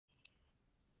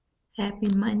Happy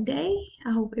Monday.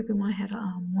 I hope everyone had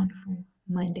a wonderful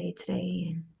Monday today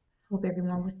and hope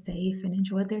everyone was safe and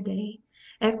enjoyed their day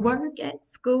at work, at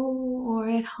school, or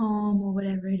at home, or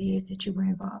whatever it is that you were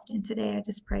involved in today. I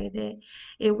just pray that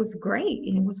it was great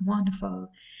and it was wonderful.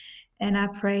 And I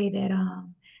pray that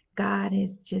God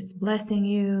is just blessing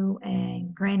you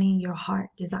and granting your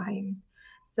heart desires.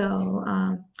 So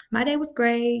my day was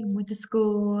great. Went to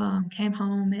school, came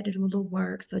home, had to do a little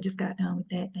work. So just got done with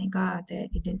that. Thank God that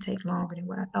it didn't take longer than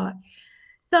what I thought.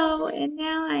 So, and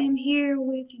now I am here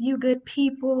with you good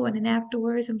people. And then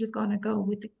afterwards, I'm just going to go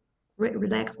with the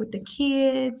relax with the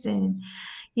kids and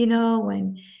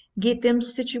get them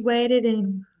situated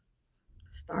and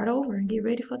start over and get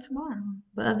ready for tomorrow.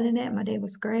 But other than that, my day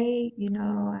was great. It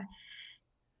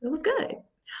was good.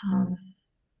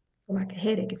 Feel like a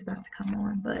headache is about to come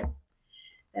on, but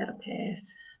that'll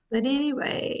pass. But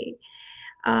anyway,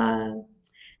 uh,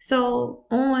 so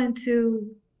on to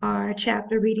our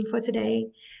chapter reading for today.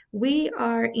 We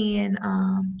are in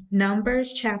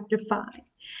Numbers chapter 5.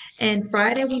 And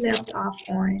Friday we left off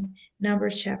on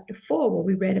Numbers chapter 4, where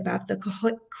we read about the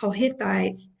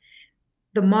Kohathites,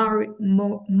 the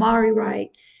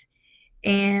Marites,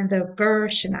 and the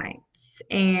Gershonites,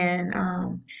 and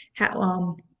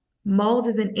how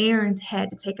Moses and Aaron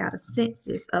had to take out a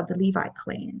census of the Levite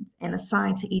clans and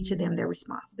assign to each of them their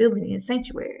responsibility in the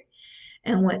sanctuary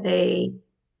and what they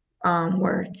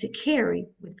were to carry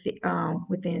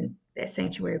within that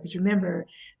sanctuary. Because remember,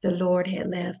 the Lord had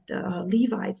left the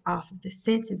Levites off of the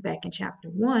census back in chapter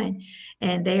 1,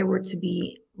 and they were to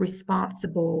be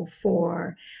responsible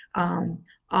for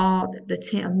all the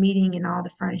tent of meeting and all the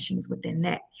furnishings within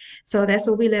that. So that's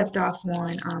what we left off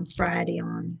on Friday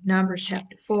on Numbers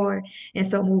chapter 4. And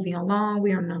so moving along,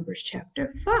 we're on Numbers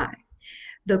chapter 5.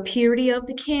 The purity of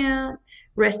the camp,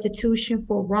 restitution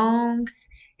for wrongs,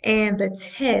 and the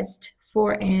test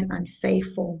for an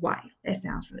unfaithful wife. That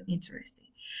sounds really interesting.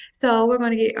 So we're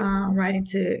going to get right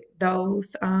into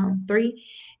those three.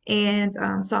 And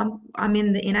so I'm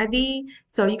in the NIV,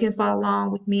 so you can follow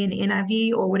along with me in the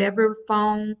NIV or whatever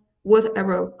phone,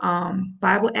 whatever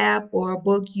Bible app or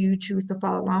book you choose to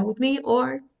follow along with me,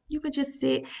 or you can just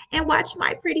sit and watch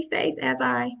my pretty face as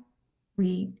I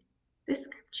read the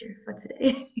scripture for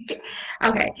today.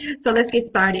 Okay, so let's get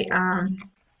started.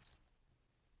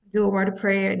 Do a word of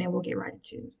prayer and then we'll get right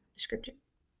into the scripture.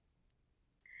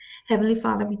 Heavenly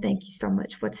Father, we thank you so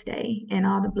much for today and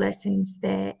all the blessings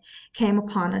that came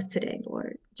upon us today,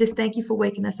 Lord. Just thank you for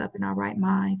waking us up in our right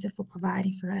minds and for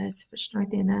providing for us, for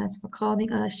strengthening us, for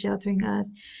clothing us, sheltering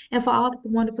us, and for all the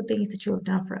wonderful things that you have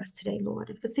done for us today, Lord,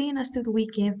 and for seeing us through the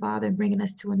weekend, Father, and bringing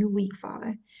us to a new week,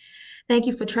 Father. Thank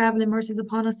you for traveling mercies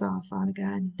upon us all, Father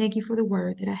God. Thank you for the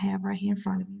word that I have right here in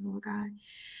front of me, Lord God.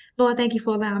 Lord, thank you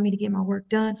for allowing me to get my work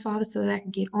done, Father, so that I can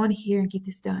get on here and get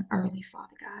this done early,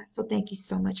 Father God. So thank you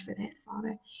so much for that,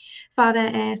 Father. Father, I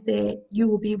ask that you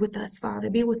will be with us, Father.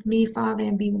 Be with me, Father,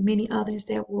 and be with many others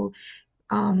that will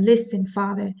listen,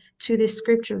 Father, to this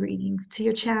scripture reading,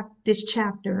 to this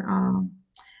chapter,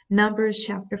 Numbers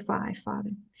chapter 5,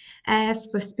 Father.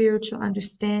 Ask for spiritual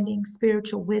understanding,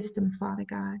 spiritual wisdom, Father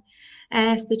God.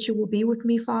 Ask that you will be with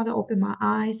me, Father. Open my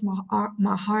eyes,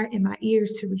 my heart, and my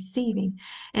ears to receiving,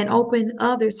 and open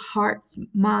others' hearts,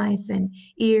 minds, and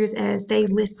ears as they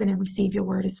listen and receive your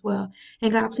word as well.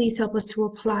 And God, please help us to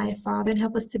apply it, Father, and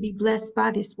help us to be blessed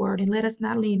by this word, and let us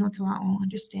not lean onto our own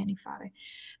understanding, Father.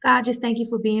 God, just thank you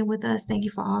for being with us. Thank you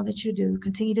for all that you do.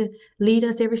 Continue to lead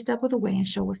us every step of the way and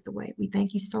show us the way. We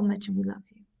thank you so much and we love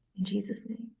you. In Jesus'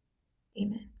 name,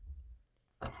 amen.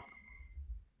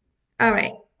 All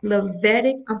right.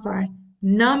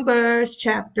 Numbers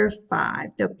chapter 5,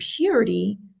 the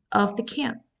purity of the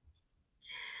camp.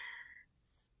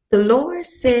 The Lord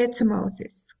said to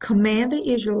Moses, command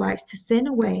the Israelites to send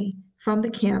away from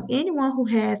the camp anyone who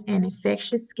has an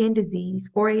infectious skin disease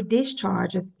or a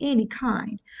discharge of any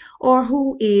kind, or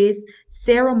who is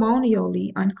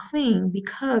ceremonially unclean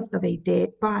because of a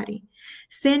dead body.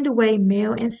 Send away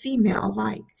male and female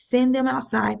alike. Send them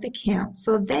outside the camp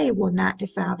so they will not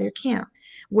defile their camp,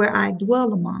 where I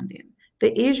dwell among them.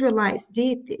 The Israelites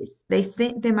did this. They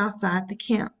sent them outside the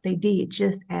camp. They did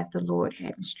just as the Lord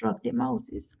had instructed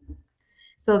Moses.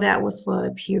 So that was for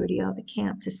the purity of the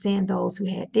camp, to send those who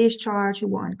had discharge, who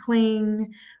were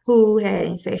unclean, who had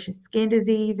infectious skin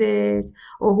diseases,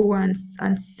 or who were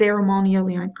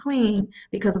unceremonially unclean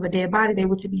because of a dead body. They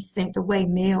were to be sent away,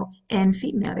 male and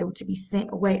female. They were to be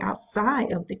sent away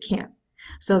outside of the camp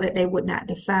so that they would not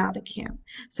defile the camp.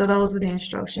 So those were the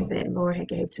instructions that the Lord had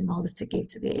gave to Moses to give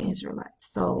to the Israelites.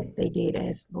 So they did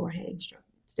as the Lord had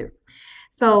instructed them to do.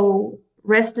 So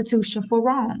restitution for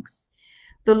wrongs.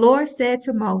 The Lord said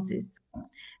to Moses,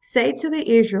 Say to the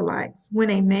Israelites, when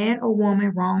a man or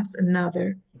woman wrongs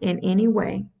another in any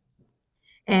way,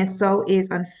 and so is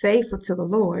unfaithful to the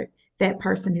Lord, that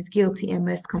person is guilty and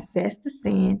must confess the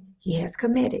sin he has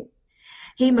committed.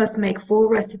 He must make full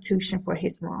restitution for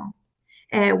his wrong.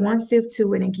 Add 1/5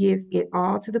 to it and give it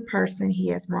all to the person he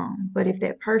has wronged. But if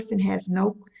that person has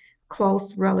no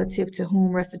close relative to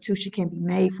whom restitution can be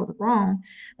made for the wrong,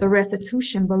 the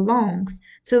restitution belongs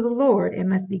to the Lord and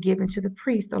must be given to the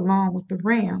priest along with the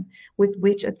ram, with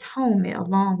which atonement,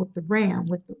 along with the ram,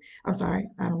 with the, I'm sorry,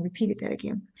 I don't repeated that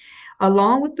again,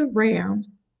 along with the ram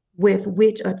with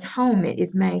which atonement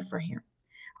is made for him.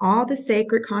 All the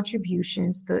sacred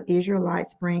contributions the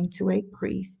Israelites bring to a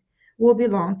priest will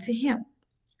belong to him.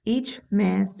 Each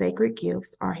man's sacred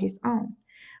gifts are his own,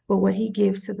 but what he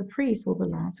gives to the priest will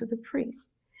belong to the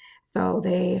priest. So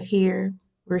they here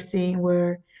we're seeing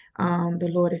where the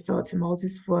Lord is told to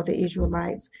Moses for the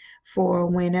Israelites for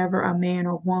whenever a man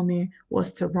or woman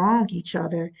was to wrong each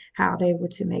other, how they were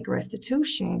to make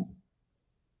restitution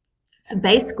to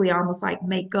basically almost like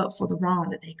make up for the wrong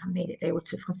that they committed. They were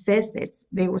to confess this.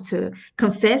 They were to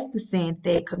confess the sin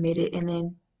they committed, and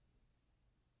then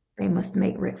they must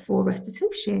make full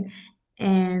restitution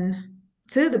and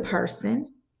to the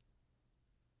person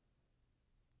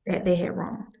that they had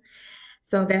wronged.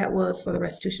 So that was for the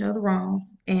restitution of the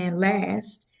wrongs. And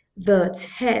last, the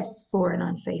test for an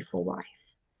unfaithful wife.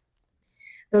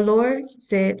 The Lord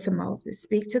said to Moses,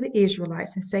 speak to the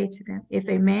Israelites and say to them, if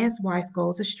a man's wife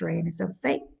goes astray and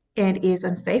is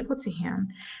unfaithful to him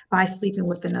by sleeping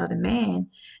with another man,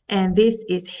 and this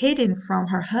is hidden from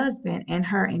her husband, and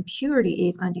her impurity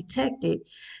is undetected,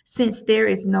 since there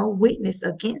is no witness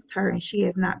against her and she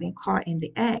has not been caught in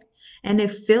the act, and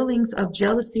if feelings of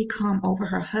jealousy come over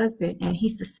her husband and he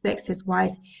suspects his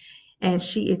wife and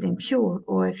she is impure,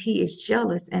 or if he is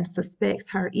jealous and suspects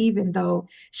her even though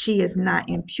she is not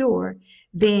impure,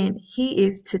 then he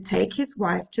is to take his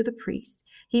wife to the priest.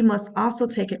 He must also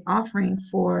take an offering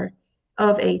for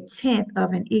of a tenth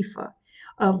of an ephah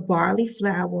of barley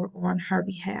flour on her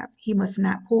behalf. He must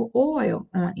not pour oil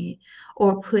on it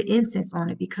or put incense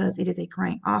on it, because it is a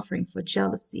grain offering for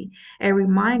jealousy, a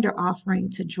reminder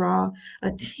offering to draw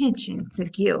attention to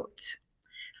guilt.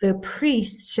 The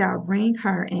priest shall bring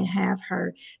her and have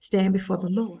her stand before the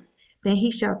Lord. Then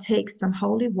he shall take some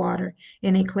holy water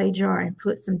in a clay jar and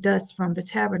put some dust from the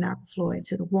tabernacle floor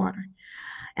into the water.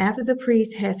 After the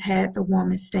priest has had the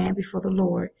woman stand before the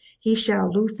Lord, he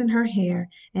shall loosen her hair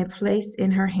and place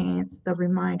in her hands the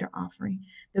reminder offering,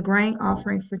 the grain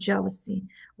offering for jealousy,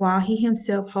 while he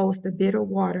himself holds the bitter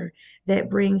water that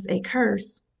brings a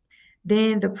curse.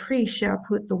 Then the priest shall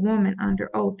put the woman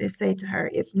under oath and say to her,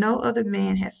 if no other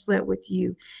man has slept with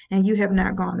you, and you have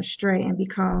not gone astray and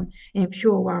become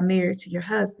impure while married to your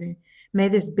husband, may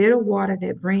this bitter water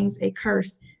that brings a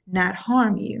curse not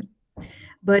harm you.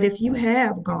 But if you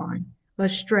have gone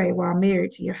astray while married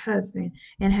to your husband,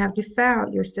 and have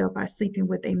defiled yourself by sleeping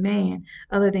with a man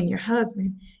other than your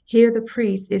husband, here the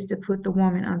priest is to put the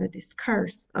woman under this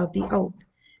curse of the oath.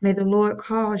 May the Lord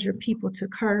cause your people to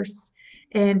curse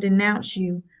and denounce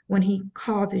you when he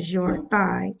causes your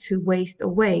thigh to waste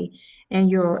away and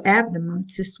your abdomen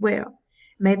to swell.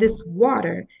 May this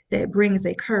water that brings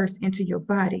a curse into your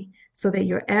body, so that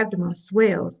your abdomen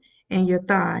swells and your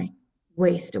thigh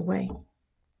waste away.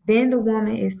 Then the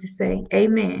woman is to say,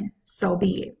 Amen, so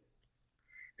be it.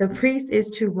 The priest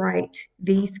is to write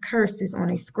these curses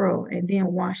on a scroll and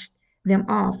then wash them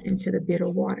off into the bitter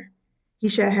water. He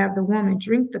shall have the woman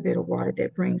drink the bitter water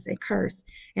that brings a curse,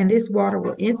 and this water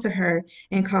will enter her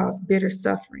and cause bitter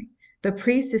suffering. The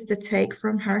priest is to take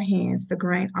from her hands the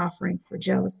grain offering for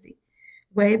jealousy,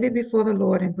 wave it before the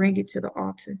Lord, and bring it to the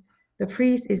altar. The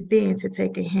priest is then to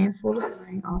take a handful of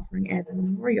grain offering as a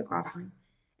memorial offering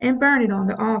and burn it on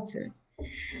the altar.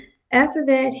 After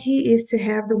that, he is to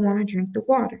have the woman drink the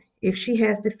water. If she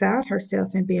has defiled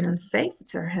herself and been unfaithful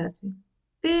to her husband,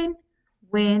 then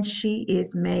when she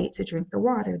is made to drink the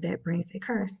water that brings a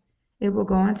curse, it will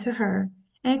go into her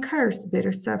and curse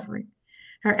bitter suffering.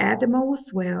 Her abdomen will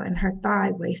swell and her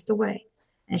thigh waste away,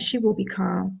 and she will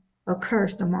become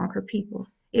accursed among her people.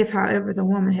 If, however, the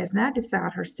woman has not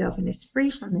defiled herself and is free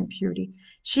from impurity,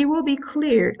 she will be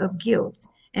cleared of guilt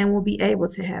and will be able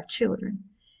to have children.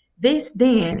 This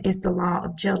then is the law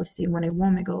of jealousy when a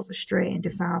woman goes astray and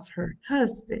defiles her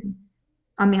husband.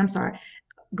 I'm sorry,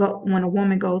 when a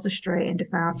woman goes astray and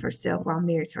defiles herself while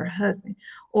married to her husband,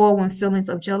 or when feelings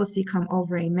of jealousy come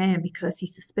over a man because he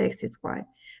suspects his wife.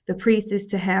 The priest is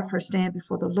to have her stand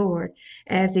before the Lord,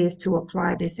 as is to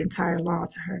apply this entire law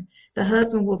to her. The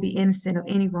husband will be innocent of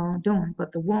any wrongdoing,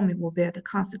 but the woman will bear the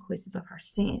consequences of her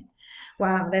sin.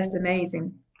 Wow, that's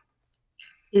amazing.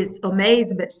 It's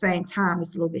amazing, but at the same time,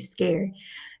 it's a little bit scary.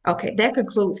 Okay, that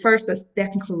concludes first.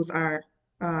 That concludes our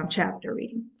chapter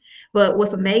reading. But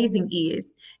what's amazing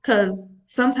is because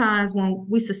sometimes when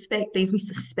we suspect things, we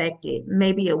suspect it.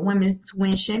 Maybe a woman's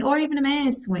tuition, or even a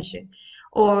man's tuition,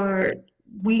 or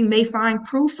we may find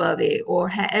proof of it, or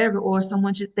however, or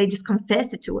someone just they just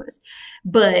confess it to us.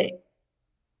 But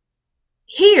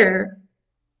here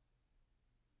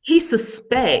he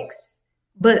suspects,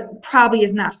 but probably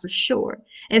is not for sure.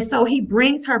 And so he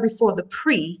brings her before the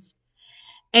priest,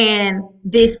 and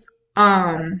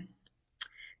um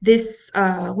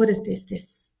what is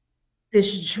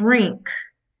this drink?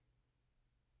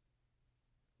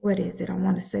 What is it? I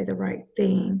want to say the right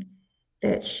thing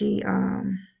that she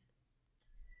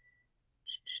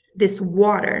this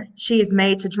water. She is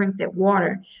made to drink that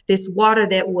water. This water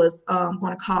that was going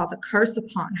to cause a curse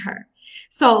upon her.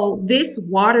 So this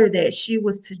water that she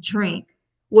was to drink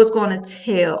was going to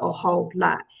tell a whole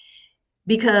lot.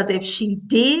 Because if she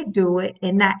did do it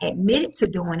and not admitted to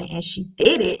doing it, and she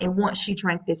did it, and once she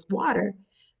drank this water,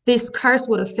 this curse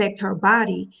would affect her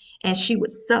body and she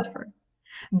would suffer.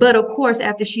 But of course,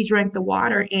 after she drank the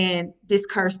water and this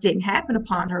curse didn't happen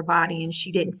upon her body and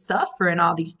she didn't suffer and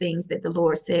all these things that the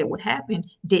Lord said would happen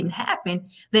didn't happen,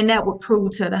 then that would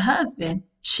prove to the husband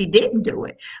she didn't do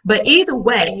it. But either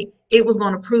way, it was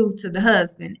going to prove to the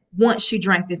husband once she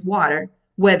drank this water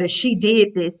whether she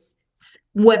did this,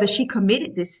 whether she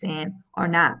committed this sin or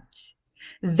not.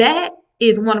 That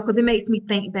is wonderful because it makes me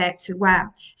think back to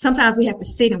wow, sometimes we have to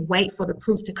sit and wait for the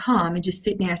proof to come and just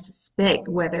sit there and suspect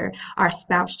whether our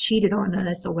spouse cheated on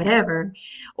us or whatever,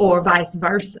 or vice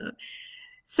versa.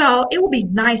 So it would be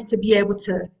nice to be able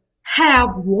to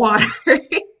have water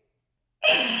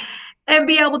and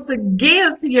be able to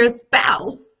give to your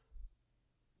spouse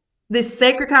this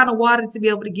sacred kind of water to be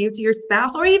able to give to your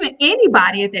spouse or even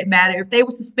anybody at that matter. If they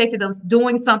were suspected of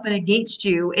doing something against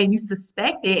you and you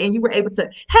suspect it and you were able to,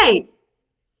 hey,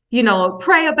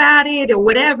 pray about it or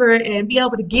whatever and be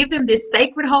able to give them this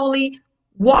sacred, holy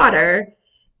water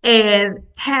and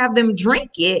have them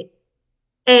drink it.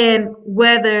 And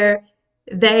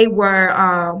they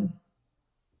were,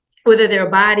 whether their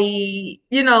body,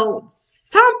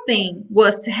 something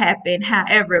was to happen,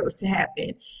 however it was to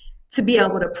happen, to be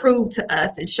able to prove to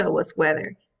us and show us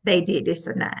whether they did this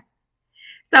or not.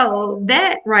 So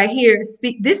that right here,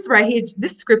 this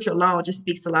scripture alone just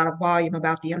speaks a lot of volume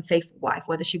about the unfaithful wife,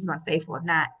 whether she was unfaithful or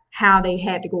not, how they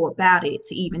had to go about it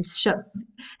to even show,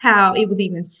 how it was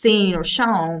even seen or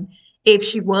shown if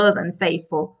she was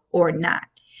unfaithful or not.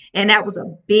 And that was a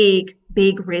big,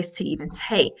 big risk to even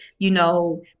take,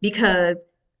 because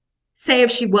say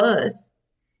if she was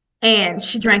and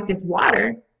she drank this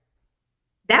water,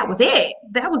 that was it.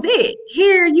 That was it.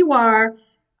 Here you are,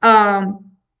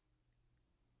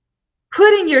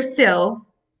 putting yourself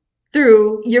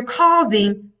through, you're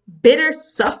causing bitter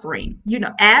suffering.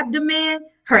 Her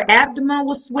abdomen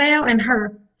will swell and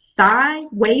her thigh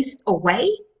waist away.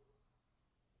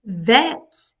 That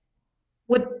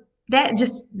would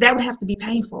that would have to be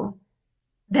painful.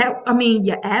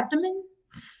 Your abdomen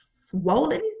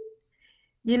swollen,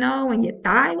 and your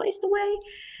thigh waist away.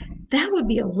 That would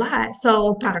be a lot.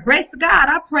 So by the grace of God,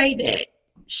 I pray that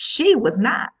she was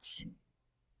not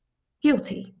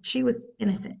guilty. She was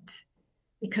innocent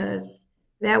because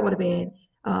that would have been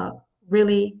a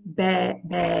really bad,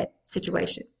 bad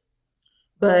situation.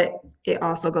 But it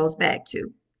also goes back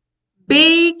to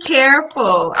be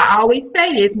careful. I always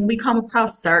say this when we come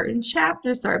across certain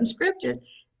chapters, certain scriptures.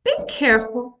 Be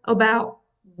careful about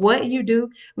what you do.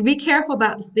 Be careful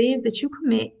about the sins that you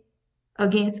commit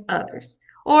against others,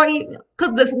 or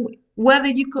because whether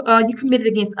you committed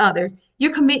against others,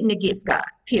 you're committing against God.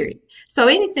 Period. So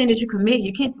any sin that you commit,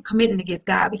 you can't commit it against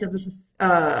God because this is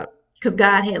because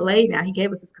God had laid down. He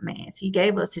gave us His commands. He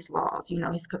gave us His laws.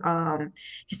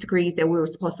 His decrees that we were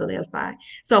supposed to live by.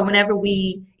 So whenever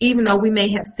even though we may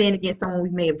have sinned against someone, we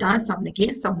may have done something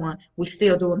against someone, we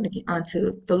still do it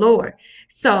unto the Lord.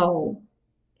 So.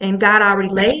 And God already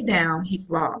laid down His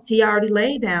laws. He already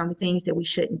laid down the things that we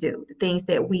shouldn't do, the things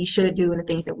that we should do, and the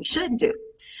things that we shouldn't do.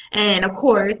 And of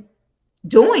course,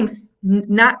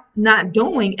 not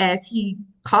doing as He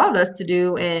called us to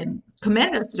do and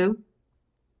commanded us to do,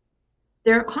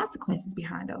 there are consequences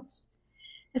behind those.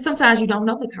 And sometimes you don't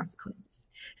know the consequences.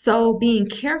 So being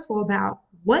careful about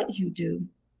what you do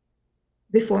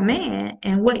before man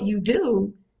and what you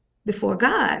do before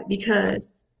God,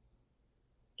 because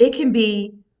it can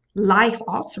be life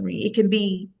altering.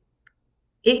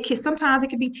 Sometimes it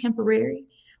can be temporary,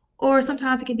 or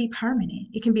sometimes it can be permanent.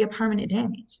 It can be a permanent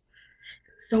damage.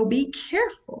 So be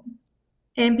careful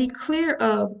and be clear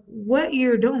of what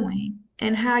you're doing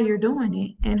and how you're doing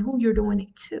it and who you're doing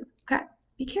it to. Okay?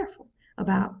 Be careful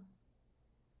about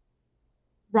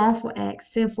wrongful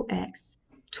acts, sinful acts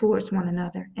towards one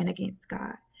another and against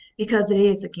God. Because it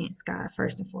is against God,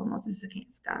 first and foremost, it's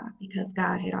against God because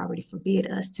God had already forbid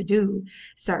us to do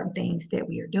certain things that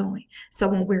we are doing. So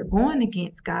when we're going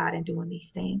against God and doing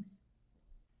these things,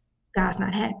 God's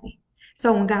not happy.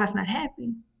 So when God's not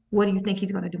happy, what do you think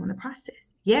he's going to do in the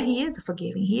process? Yeah, he is a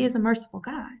forgiving, he is a merciful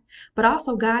God. But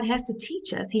also God has to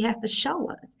teach us. He has to show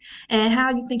us. And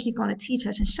how you think he's going to teach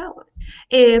us and show us?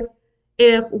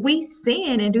 If we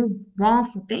sin and do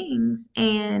wrongful things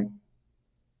and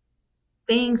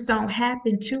things don't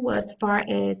happen to us, far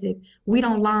as if we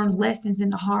don't learn lessons in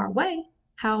the hard way,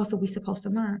 how else are we supposed to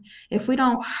learn? If we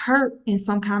don't hurt in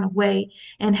some kind of way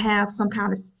and have some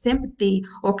kind of sympathy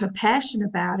or compassion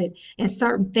about it, and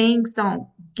certain things don't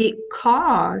get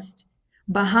caused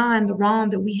behind the wrong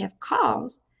that we have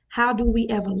caused, how do we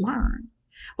ever learn?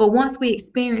 But once we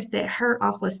experience that hurt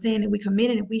off of sin that we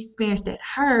committed, and we experience that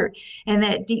hurt and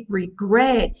that deep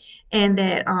regret and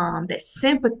that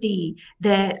sympathy,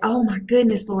 that oh my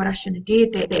goodness, Lord, I shouldn't have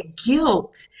did that, that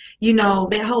guilt,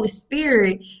 that Holy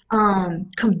Spirit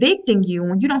convicting you,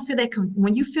 when you don't feel that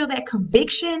when you feel that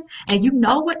conviction and you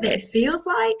know what that feels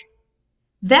like,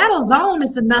 that alone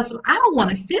is enough. I don't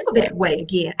want to feel that way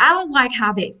again. I don't like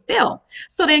how that felt.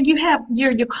 So then you have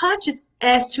you're conscious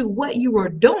as to what you are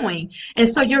doing. And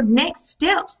so your next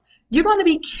steps, you're going to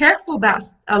be careful about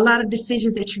a lot of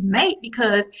decisions that you make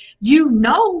because you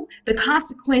know the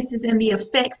consequences and the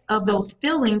effects of those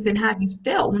feelings and how you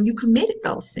felt when you committed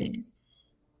those sins.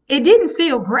 It didn't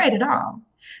feel great at all.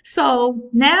 So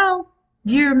now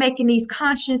you're making these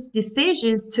conscious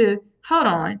decisions to hold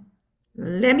on,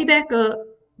 let me back up.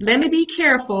 Let me be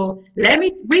careful. Let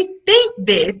me rethink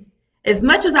this. As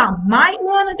much as I might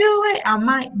want to do it, I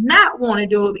might not want to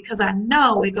do it because I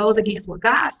know it goes against what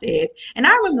God says. And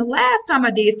I remember the last time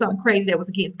I did something crazy that was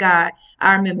against God.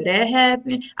 I remember that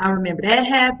happened. I remember that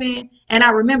happened. And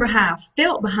I remember how I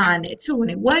felt behind it too.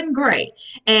 And it wasn't great.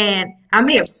 And I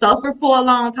may have suffered for a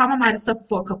long time. I might have suffered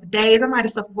for a couple of days. I might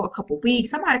have suffered for a couple of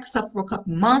weeks. I might have suffered for a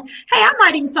couple of months. Hey, I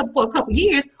might even suffer for a couple of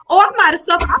years. Or I might have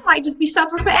suffered. I might just be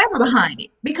suffering forever behind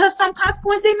it. Because some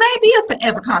consequence, it may be a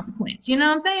forever consequence. You know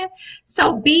what I'm saying?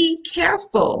 So be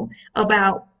careful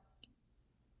about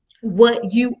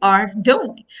what you are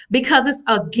doing because it's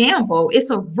a gamble. It's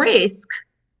a risk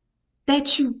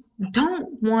that you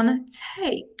don't want to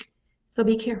take. So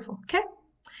be careful. Okay.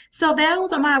 So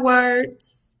those are my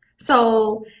words.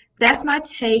 So that's my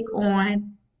take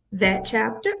on that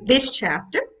chapter, this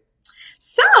chapter.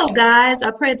 So, guys,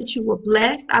 I pray that you were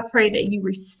blessed. I pray that you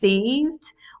received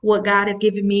what God has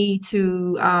given me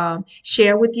to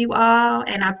share with you all.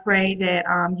 And I pray that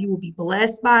you will be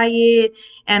blessed by it.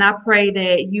 And I pray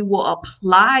that you will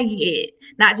apply it,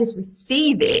 not just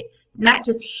receive it, not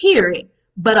just hear it,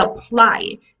 but apply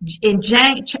it. In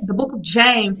James, the book of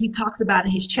James, he talks about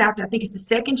in his chapter, I think it's the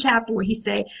second chapter, where he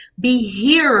say, be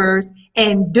hearers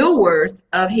and doers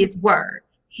of his word.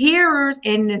 Hearers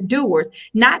and doers,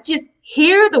 not just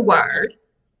hear the word,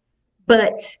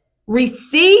 but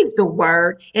receive the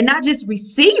word, and not just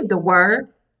receive the word,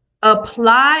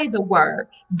 apply the word.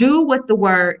 Do what the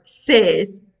word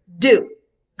says, do.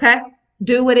 Okay?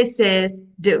 Do what it says,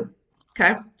 do.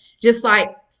 Okay? Just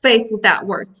like faith without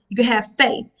works. You can have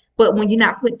faith, but when you're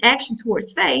not putting action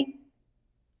towards faith,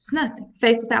 it's nothing.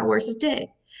 Faith without works is dead.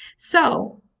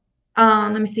 So,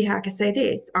 let me see how I can say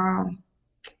this.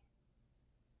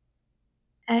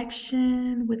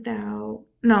 Action without,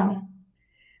 no,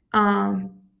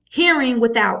 hearing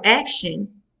without action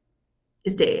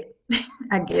is dead.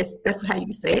 I guess that's how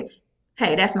you say it.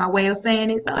 Hey, that's my way of saying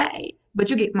it. So, hey, but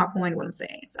you get my point of what I'm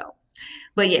saying. So,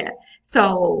 but yeah,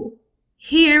 so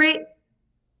hear it,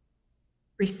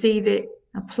 receive it,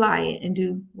 apply it, and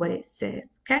do what it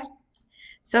says. Okay.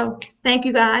 So thank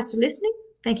you guys for listening.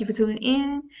 Thank you for tuning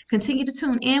in. Continue to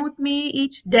tune in with me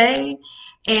each day.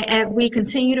 And as we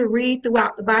continue to read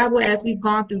throughout the Bible, as we've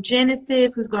gone through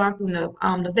Genesis, we've gone through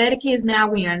Leviticus, now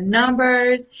we are in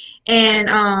Numbers.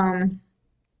 And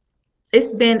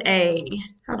it's been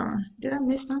hold on, did I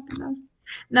miss something though?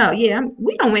 No, yeah,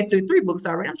 we done went through 3 books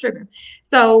already. I'm tripping.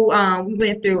 So we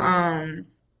went through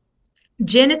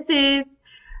Genesis,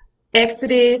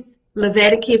 Exodus,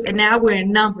 Leviticus, and now we're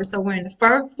in Numbers. So we're in the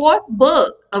fourth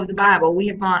book of the Bible. We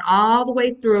have gone all the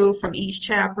way through from each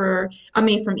chapter, from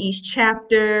each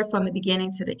chapter, from the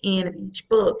beginning to the end of each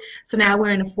book. So now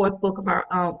we're in the fourth book of our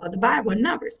of the Bible, in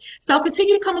Numbers. So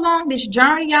continue to come along this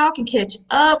journey. Y'all can catch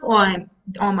up on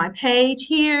my page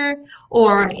here,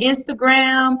 or on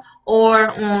Instagram,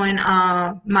 or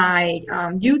on my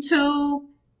YouTube.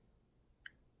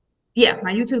 Yeah,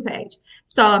 my YouTube page.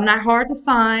 So I'm not hard to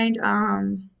find.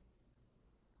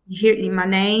 Here, my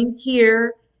name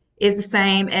here is the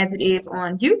same as it is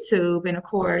on YouTube, and of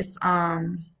course,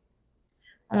 on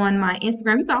my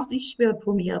Instagram, you should be able to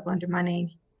pull me up under my name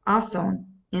also on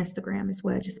Instagram as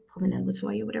well, just pulling in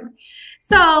Latoya or whatever.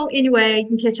 So anyway, you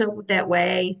can catch up with that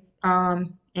way,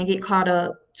 and get caught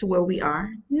up to where we are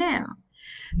now.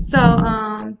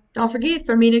 So don't forget,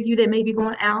 for many of you that may be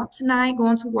going out tonight,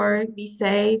 going to work, be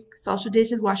safe, social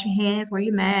distance, wash your hands, wear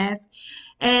your mask,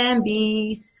 and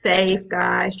be safe,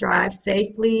 guys. Drive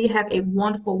safely. Have a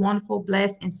wonderful, wonderful,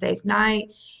 blessed, and safe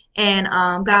night. And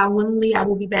God willingly, I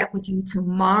will be back with you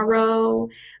tomorrow,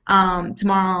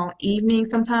 tomorrow evening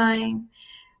sometime.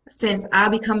 Since I'll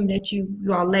be coming at you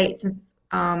all late, since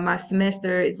my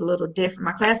semester is a little different.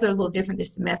 My classes are a little different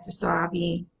this semester, so I'll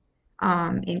be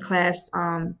in class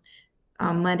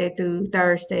Monday through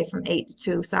Thursday from 8 to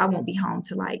 2. So I won't be home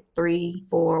till like 3,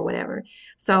 4, whatever.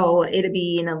 So it'll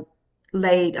be in a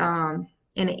late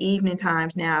in the evening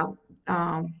times now,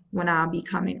 when I'll be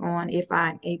coming on, if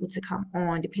I'm able to come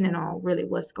on, depending on really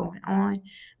what's going on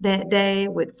that day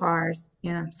with far as,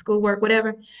 schoolwork,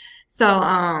 whatever. So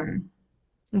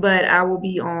but I will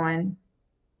be on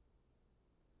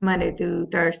Monday through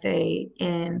Thursday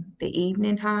in the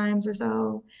evening times or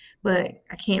so. But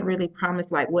I can't really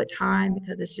promise like what time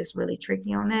because it's just really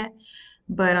tricky on that.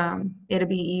 But it'll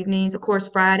be evenings. Of course,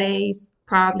 Fridays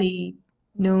probably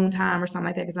noon time or something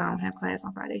like that because I don't have class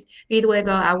on Fridays. Either way it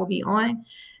go, I will be on.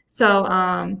 So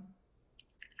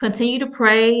continue to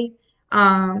pray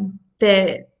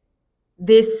that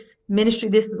this ministry,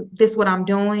 this what I'm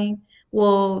doing,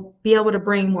 will be able to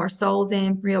bring more souls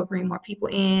in, be able to bring more people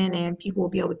in, and people will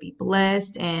be able to be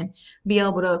blessed and be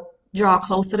able to draw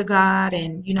closer to God.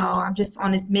 And I'm just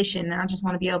on this mission, and I just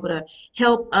want to be able to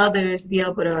help others be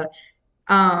able to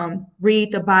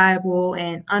read the Bible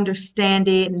and understand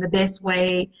it in the best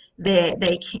way that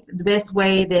they can, the best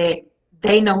way that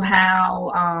they know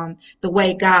how, the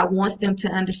way God wants them to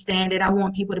understand it. I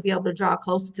want people to be able to draw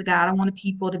closer to God. I want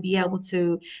people to be able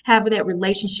to have that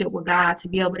relationship with God, to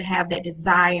be able to have that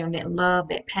desire and that love,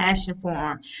 that passion for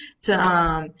Him,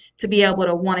 to be able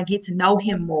to want to get to know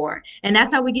Him more. And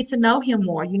that's how we get to know Him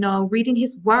more. Reading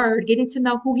His Word, getting to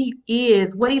know who He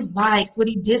is, what He likes, what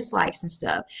He dislikes, and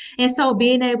stuff. And so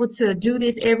being able to do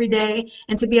this every day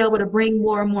and to be able to bring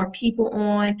more and more people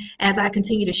on as I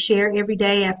continue to share every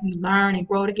day as we learn and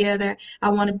grow together. I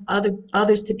want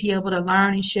others to be able to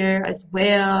learn and share as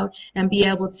well and be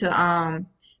able to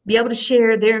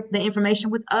share the information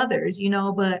with others,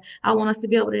 but I want us to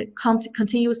be able to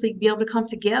continuously be able to come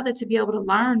together to be able to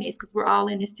learn this because we're all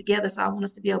in this together. So I want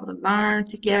us to be able to learn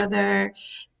together,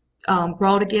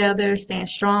 grow together, stand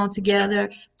strong together,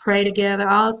 pray together,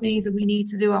 all the things that we need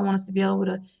to do. I want us to be able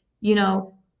to, you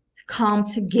know, come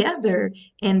together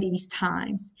in these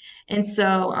times. And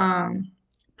so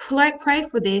pray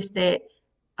for this, that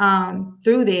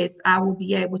through this, I will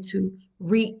be able to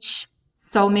reach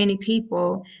so many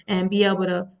people and be able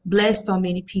to bless so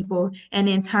many people, and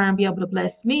in turn be able to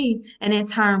bless me, and in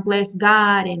turn bless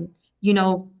God, and you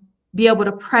know, be able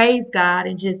to praise God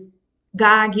and just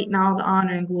God getting all the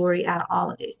honor and glory out of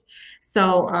all of this.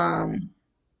 So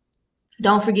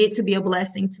don't forget to be a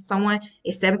blessing to someone.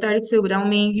 It's 7:32, but don't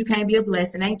mean you can't be a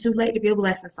blessing. Ain't too late to be a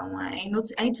blessing to someone.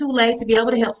 Ain't too late to be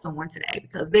able to help someone today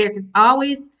because there is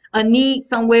always a need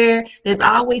somewhere. There's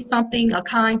always something, a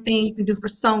kind thing you can do for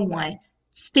someone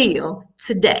still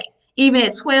today. Even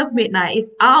at 12 midnight, it's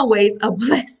always a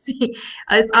blessing.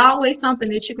 It's always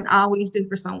something that you can always do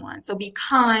for someone. So be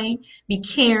kind, be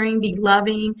caring, be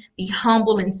loving, be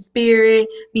humble in spirit,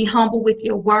 be humble with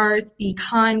your words. Be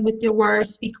kind with your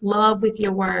words. Speak love with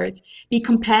your words. Be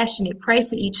compassionate. Pray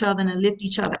for each other and lift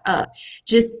each other up.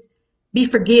 Just be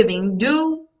forgiving.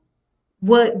 Do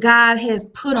what God has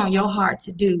put on your heart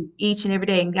to do each and every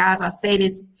day. And guys, I say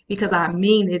this because I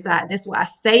mean this. That's why I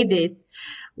say this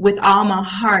with all my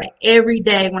heart every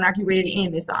day when I get ready to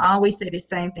end this. I always say the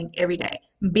same thing every day.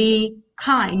 Be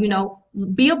kind,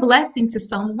 be a blessing to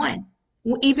someone.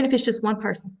 Even if it's just one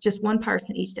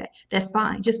person each day, that's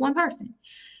fine. Just one person.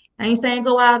 I ain't saying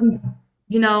go out and,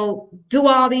 do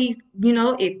all these,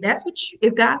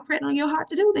 if God put on your heart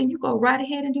to do, then you go right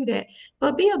ahead and do that.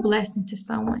 But be a blessing to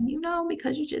someone,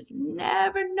 because you just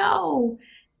never know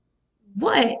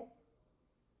what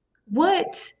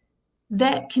what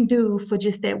that can do for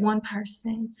just that one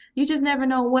person. You just never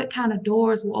know what kind of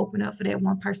doors will open up for that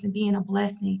one person, being a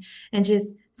blessing and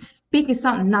just speaking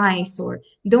something nice or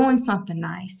doing something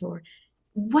nice or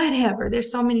whatever.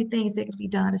 There's so many things that can be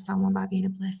done to someone by being a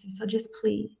blessing. So just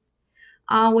please,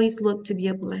 Always look to be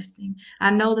a blessing. I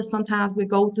know that sometimes we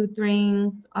go through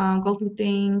things,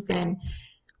 and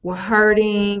we're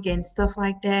hurting and stuff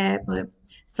like that. But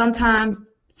sometimes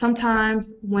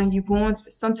when you're going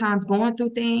through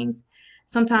things,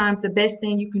 sometimes the best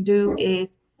thing you can do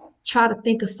is try to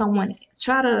think of someone,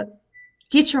 try to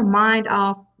get your mind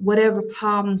off whatever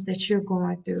problems that you're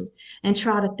going through, and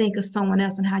try to think of someone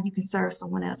else and how you can serve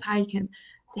someone else, how you can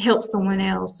help someone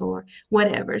else or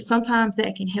whatever. Sometimes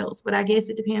that can help, but I guess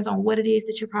it depends on what it is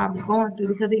that you're probably going through,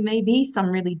 because it may be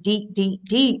some really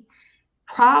deep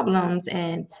problems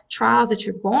and trials that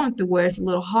you're going through where it's a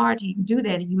little hard to even do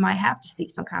that, and you might have to seek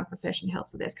some kind of professional help.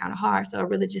 So that's kind of hard. So it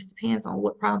really just depends on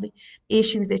what probably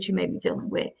issues that you may be dealing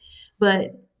with.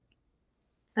 But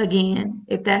again,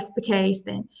 if that's the case,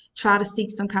 then try to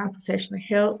seek some kind of professional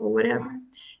help or whatever.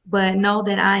 But know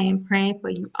that I am praying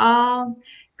for you all.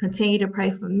 Continue to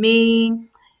pray for me,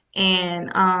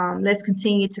 and let's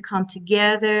continue to come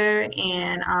together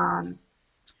and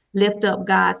lift up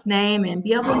God's name and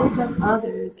be able to lift up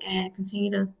others, and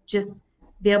continue to just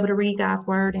be able to read God's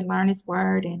word and learn his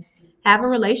word and have a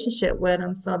relationship with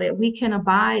him, so that we can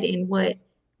abide in what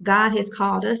God has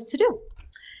called us to do.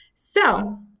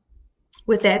 So,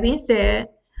 with that being said,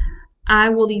 I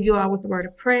will leave you all with the word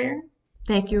of prayer.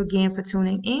 Thank you again for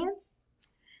tuning in.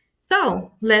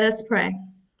 So, let us pray.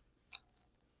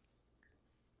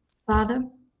 Father,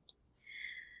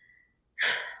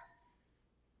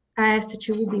 I ask that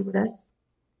you will be with us.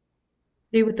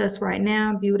 Be with us right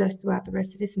now. Be with us throughout the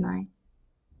rest of this night.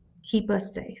 Keep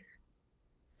us safe.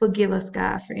 Forgive us,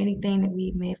 God, for anything that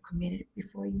we may have committed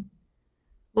before you.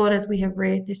 Lord, as we have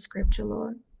read this scripture,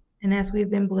 Lord, and as we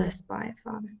have been blessed by it,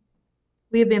 Father,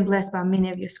 we have been blessed by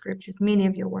many of your scriptures, many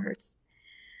of your words.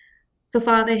 So,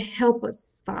 Father, help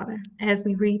us, Father, as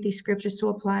we read these scriptures, to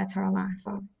apply it to our life,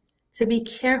 Father, to be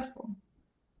careful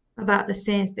about the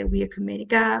sins that we are committing.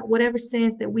 God, whatever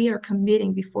sins that we are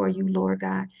committing before you, Lord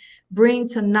God, bring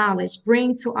to knowledge,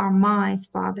 bring to our minds,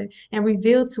 Father, and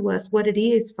reveal to us what it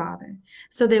is, Father,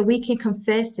 so that we can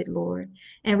confess it, Lord,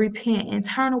 and repent and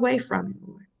turn away from it,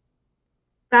 Lord.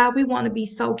 God, we want to be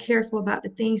so careful about the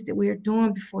things that we are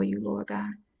doing before you, Lord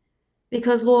God,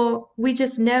 because, Lord, we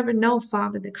just never know,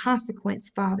 Father, the consequence,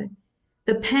 Father,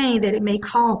 the pain that it may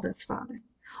cause us, Father,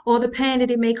 or the pain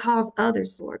that it may cause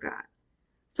others, Lord God.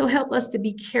 So help us to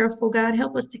be careful, God.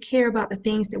 Help us to care about the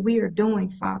things that we are doing,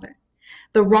 Father,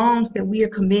 the wrongs that we are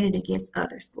committing against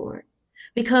others, Lord.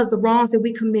 Because the wrongs that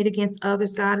we commit against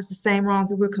others, God, is the same wrongs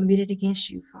that we're committed against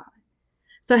you, Father.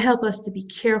 So help us to be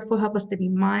careful. Help us to be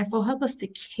mindful. Help us to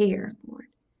care, Lord.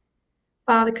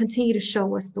 Father, continue to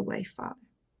show us the way, Father.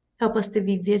 Help us to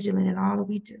be vigilant in all that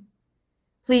we do.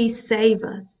 Please save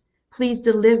us. Please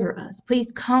deliver us.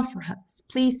 Please comfort us.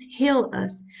 Please heal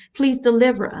us. Please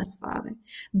deliver us, Father.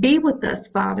 Be with us,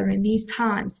 Father, in these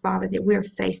times, Father, that we're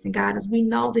facing, God, as we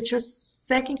know that your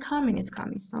second coming is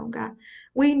coming soon, God.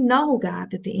 We know,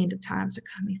 God, that the end of times are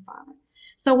coming, Father.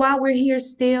 So while we're here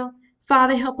still,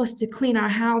 Father, help us to clean our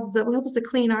houses up.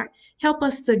 Help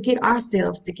us to get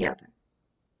ourselves together.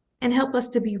 And help us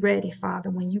to be ready, Father,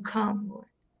 when you come, Lord.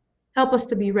 Help us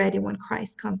to be ready when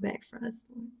Christ comes back for us,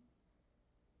 Lord.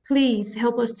 Please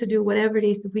help us to do whatever it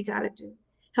is that we got to do.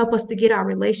 Help us to get our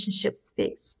relationships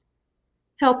fixed.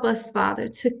 Help us, Father,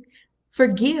 to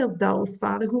forgive those,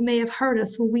 Father, who may have hurt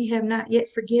us, who we have not yet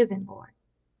forgiven, Lord.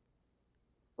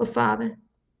 But, Father,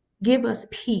 give us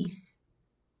peace.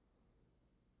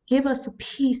 Give us a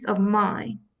peace of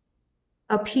mind,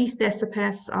 a peace that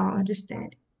surpasses all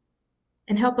understanding.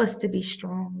 And help us to be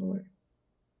strong, Lord.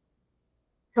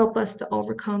 Help us to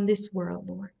overcome this world,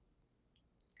 Lord.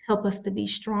 Help us to be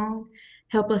strong.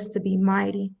 Help us to be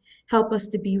mighty. Help us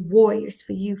to be warriors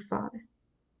for you, Father.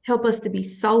 Help us to be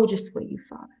soldiers for you,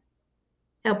 Father.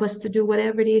 Help us to do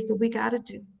whatever it is that we got to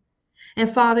do. And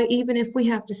Father, even if we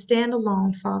have to stand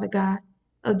alone, Father God,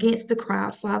 against the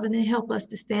crowd, Father, then help us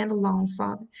to stand alone,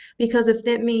 Father. Because if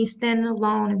that means standing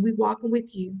alone and we walking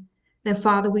with you, then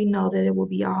Father, we know that it will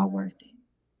be all worth it.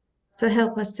 So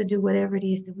help us to do whatever it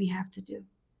is that we have to do.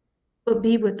 But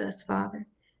be with us, Father.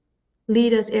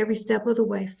 Lead us every step of the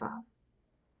way, Father.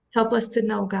 Help us to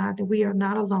know, God, that we are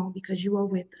not alone because you are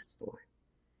with us, Lord.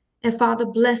 And Father,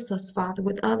 bless us, Father,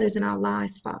 with others in our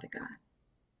lives, Father God,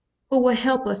 who will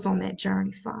help us on that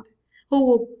journey, Father, who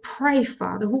will pray,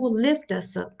 Father, who will lift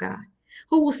us up, God,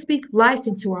 who will speak life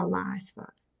into our lives,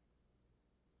 Father.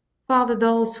 Father,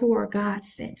 those who are God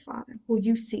sent, Father, who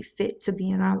you see fit to be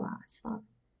in our lives, Father.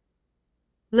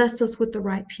 Bless us with the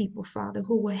right people, Father,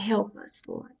 who will help us,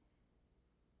 Lord,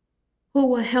 who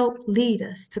will help lead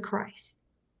us to Christ.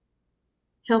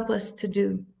 Help us to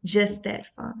do just that,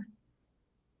 Father.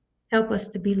 Help us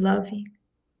to be loving.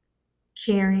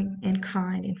 caring and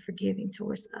kind and forgiving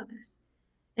towards others.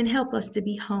 And help us to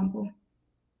be humble.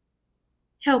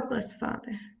 Help us,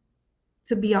 Father,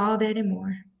 to be all that and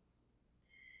more.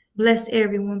 Bless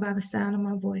everyone by the sound of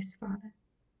my voice, Father.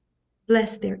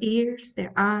 Bless their ears,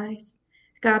 their eyes.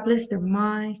 God bless their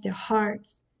minds, their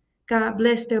hearts. God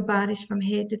bless their bodies from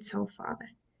head to toe, Father.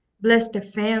 Bless their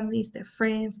families, their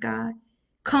friends, God.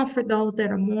 Comfort those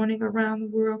that are mourning around the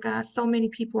world, God. So many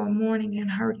people are mourning and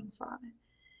hurting, Father.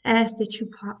 Ask that you,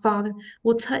 Father,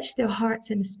 will touch their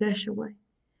hearts in a special way.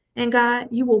 And God,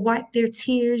 you will wipe their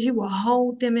tears. You will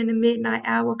hold them in the midnight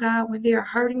hour, God, when they are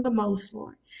hurting the most,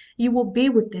 Lord. You will be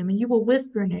with them and you will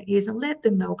whisper in their ears and let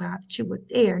them know, God, that you are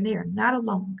there and they are not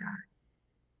alone, God.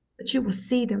 But you will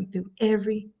see them through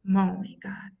every moment,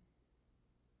 God.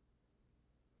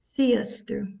 See us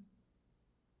through.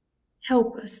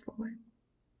 Help us, Lord.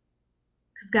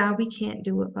 Because, God, we can't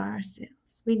do it by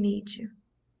ourselves. We need you.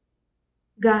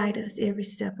 Guide us every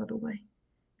step of the way.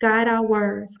 Guide our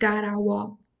words, guide our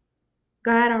walk,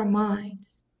 guide our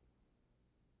minds,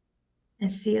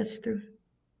 and see us through.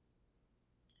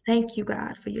 Thank you,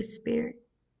 God, for your spirit.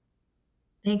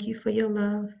 Thank you for your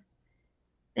love.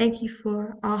 Thank you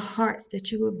for our hearts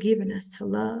that you have given us to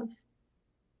love.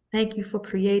 Thank you for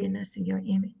creating us in your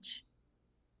image.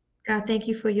 God, thank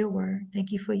you for your word.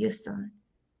 Thank you for your son.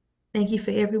 Thank you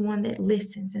for everyone that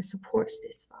listens and supports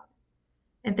this, Father.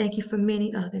 And thank you for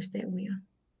many others that will.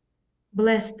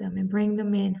 Bless them and bring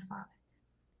them in, Father.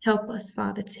 Help us,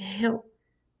 Father, to help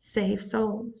save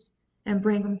souls and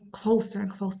bring them closer and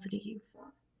closer to you, Father.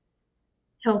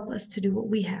 Help us to do what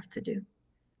we have to do.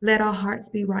 Let our hearts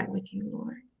be right with you,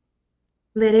 Lord.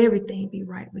 Let everything be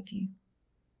right with you.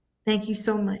 Thank you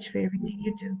so much for everything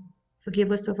you do.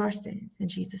 Forgive us of our sins. In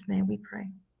Jesus' name we pray.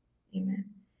 Amen.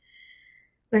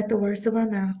 Let the words of our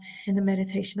mouth and the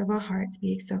meditation of our hearts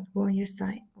be acceptable in your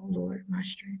sight, O Lord, my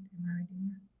strength and my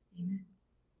redeemer. Amen.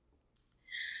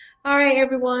 All right,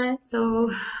 everyone.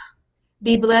 So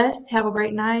be blessed. Have a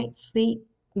great night. Sleep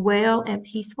well and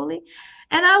peacefully.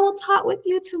 And I will talk with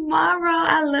you tomorrow.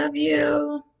 I love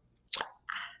you.